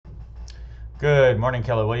Good morning,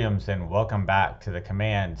 Keller Williams, and welcome back to the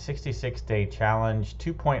Command 66-Day Challenge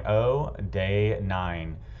 2.0, Day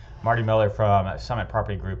 9. Marty Miller from Summit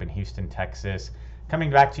Property Group in Houston, Texas,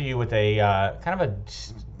 coming back to you with a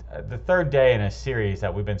the third day in a series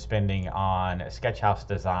that we've been spending on Sketchhouse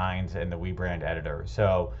designs and the WeBrand editor.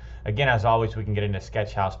 So again, as always, we can get into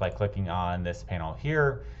Sketchhouse by clicking on this panel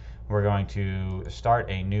here. We're going to start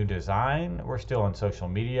a new design. We're still on social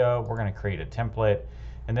media. We're going to create a template.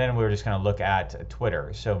 And then we're just going to look at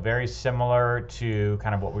Twitter. So very similar to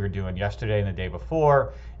kind of what we were doing yesterday and the day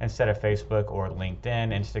before. Instead of Facebook or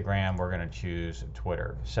LinkedIn, Instagram, we're going to choose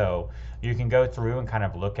Twitter. So you can go through and kind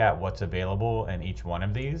of look at what's available in each one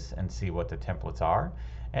of these and see what the templates are,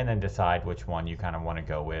 and then decide which one you kind of want to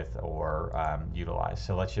go with or utilize.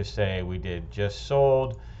 So let's just say we did just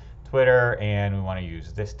sold Twitter and we want to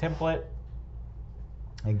use this template.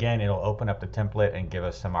 Again, it'll open up the template and give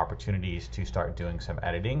us some opportunities to start doing some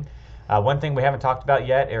editing. One thing we haven't talked about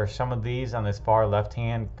yet are some of these on this far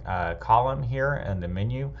left-hand column here in the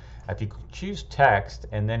menu. If you choose text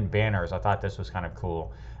and then banners, I thought this was kind of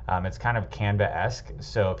cool. It's kind of Canva-esque,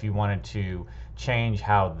 so if you wanted to change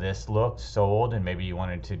how this looked sold and maybe you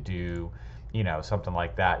wanted to do, something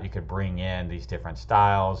like that, you could bring in these different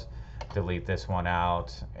styles, delete this one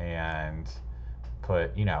out, and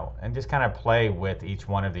put, and just kind of play with each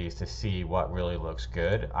one of these to see what really looks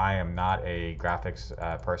good. I am not a graphics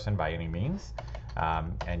person by any means,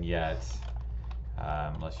 and yet,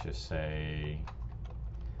 let's just say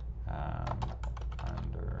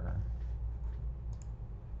under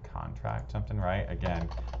contract something, right? Again,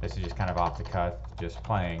 this is just kind of off the cuff, just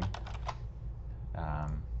playing.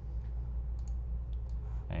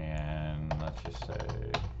 And let's just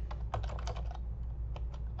say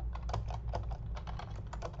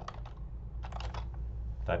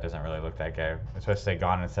that doesn't really look that good. It's supposed to say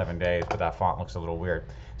gone in 7 days, but that font looks a little weird.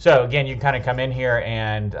 So again, you kind of come in here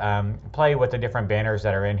and play with the different banners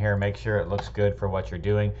that are in here. Make sure it looks good for what you're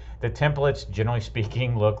doing. The templates, generally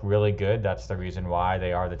speaking, look really good. That's the reason why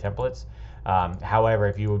they are the templates. However,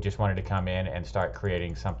 if you just wanted to come in and start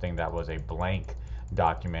creating something that was a blank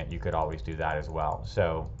document, you could always do that as well.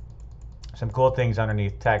 So some cool things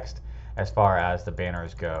underneath text as far as the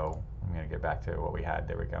banners go. I'm going to get back to what we had.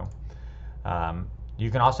 There we go. You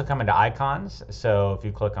can also come into icons. So if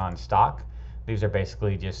you click on stock, these are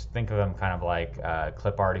basically just, think of them kind of like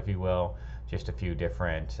clip art, if you will. Just a few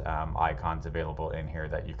different icons available in here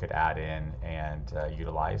that you could add in and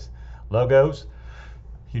utilize. Logos.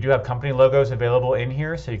 You do have company logos available in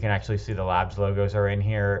here, so you can actually see the labs logos are in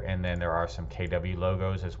here, and then there are some KW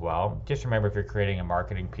logos as well. Just remember, if you're creating a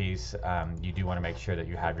marketing piece, you do want to make sure that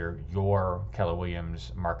you have your Keller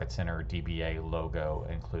Williams Market Center DBA logo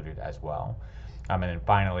included as well. And then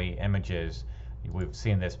finally, images. We've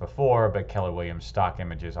seen this before, but Keller Williams stock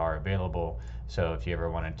images are available. So if you ever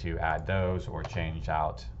wanted to add those or change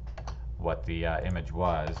out what the image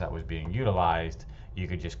was that was being utilized, you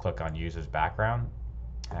could just click on Use as Background.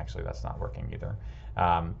 Actually, that's not working either.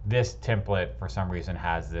 This template, for some reason,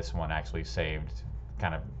 has this one actually saved,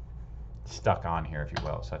 kind of stuck on here, if you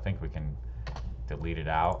will. So I think we can delete it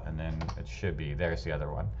out, and then it should be, there's the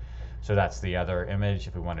other one. So that's the other image.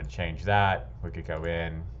 If we wanted to change that, we could go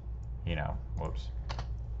in, whoops.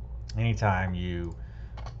 Anytime you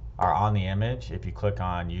are on the image, if you click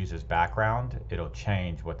on Use as Background, it'll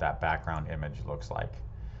change what that background image looks like.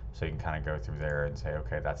 So you can kind of go through there and say,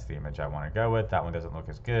 okay, that's the image I want to go with. That one doesn't look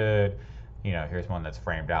as good. Here's one that's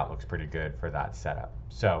framed out, looks pretty good for that setup.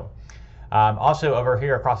 So also over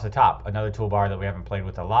here across the top, another toolbar that we haven't played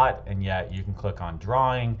with a lot, and yet you can click on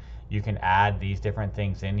drawing. You can add these different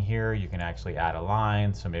things in here. You can actually add a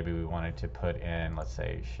line. So maybe we wanted to put in, let's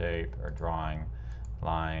say, shape or drawing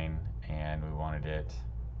line, and we wanted it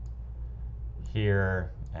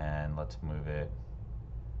here, and let's move it.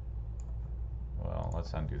 Well,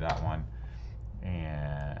 let's undo that one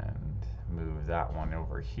and move that one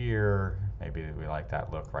over here. Maybe we like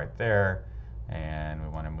that look right there, and we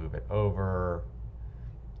want to move it over.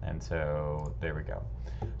 And so there we go.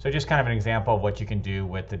 So just kind of an example of what you can do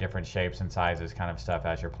with the different shapes and sizes kind of stuff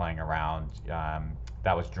as you're playing around.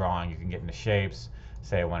 That was drawing. You can get into shapes.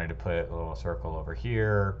 Say I wanted to put a little circle over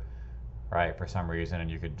here, right, for some reason, and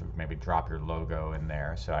you could maybe drop your logo in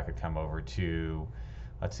there. So I could come over to,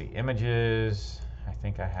 let's see, images. I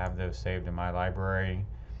think I have those saved in my library.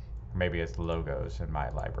 Maybe it's logos in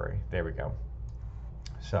my library. There we go.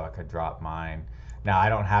 So I could drop mine. Now I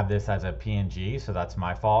don't have this as a PNG, so that's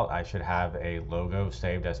my fault. I should have a logo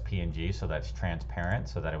saved as PNG so that's transparent,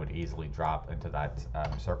 so that it would easily drop into that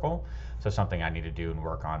circle. So something I need to do and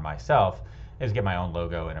work on myself is get my own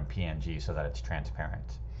logo in a PNG so that it's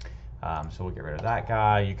transparent. So we'll get rid of that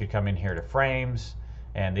guy. You could come in here to frames,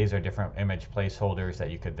 and these are different image placeholders that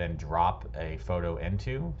you could then drop a photo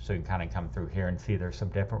into. So you can kind of come through here and see there's some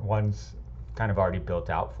different ones kind of already built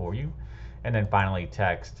out for you. And then finally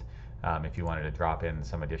text. If you wanted to drop in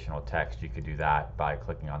some additional text, you could do that by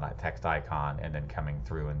clicking on that text icon and then coming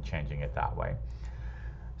through and changing it that way.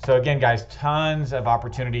 So again, guys, tons of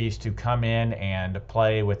opportunities to come in and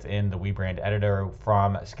play within the WeBrand editor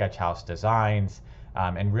from Sketchhouse Designs,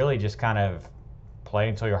 and really just kind of play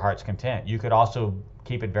until your heart's content. You could also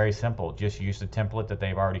keep it very simple. Just use the template that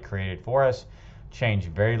they've already created for us. Change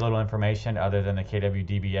very little information other than the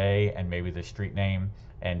KWDBA and maybe the street name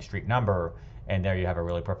and street number, and there you have a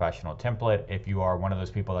really professional template. If you are one of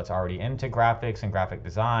those people that's already into graphics and graphic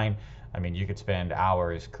design, I mean, you could spend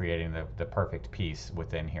hours creating the perfect piece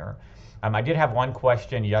within here. I did have one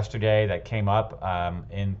question yesterday that came up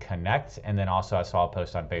in Connect, and then also I saw a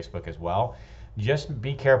post on Facebook as well. Just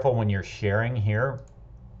be careful when you're sharing here.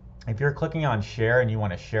 If you're clicking on share and you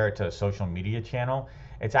want to share it to a social media channel,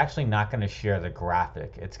 it's actually not going to share the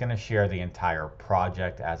graphic. It's going to share the entire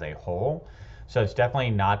project as a whole. So it's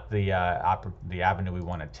definitely not the avenue we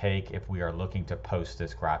want to take if we are looking to post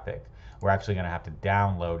this graphic. We're actually going to have to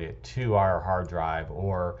download it to our hard drive,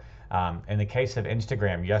 or in the case of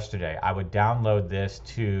Instagram yesterday, I would download this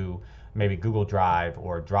to maybe Google Drive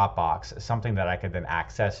or Dropbox, something that I could then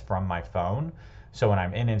access from my phone. So when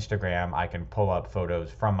I'm in Instagram, I can pull up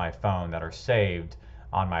photos from my phone that are saved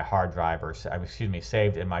on my hard drive, or excuse me,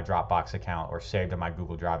 saved in my Dropbox account or saved in my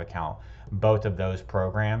Google Drive account. Both of those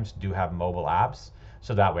programs do have mobile apps,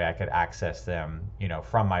 so that way I could access them, you know,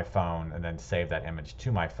 from my phone and then save that image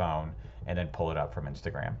to my phone and then pull it up from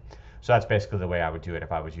Instagram. So that's basically the way I would do it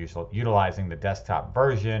if I was utilizing the desktop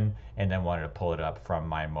version and then wanted to pull it up from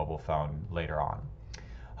my mobile phone later on.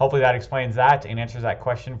 Hopefully that explains that and answers that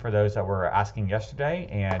question for those that were asking yesterday.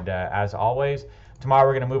 And as always, tomorrow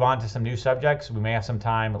we're going to move on to some new subjects. We may have some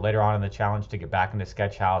time later on in the challenge to get back into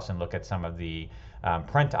Sketchhouse and look at some of the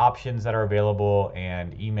print options that are available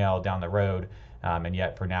and email down the road. And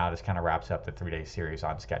yet for now, this kind of wraps up the 3-day series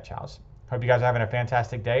on Sketchhouse. Hope you guys are having a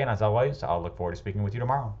fantastic day, and as always, I'll look forward to speaking with you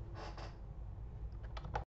tomorrow.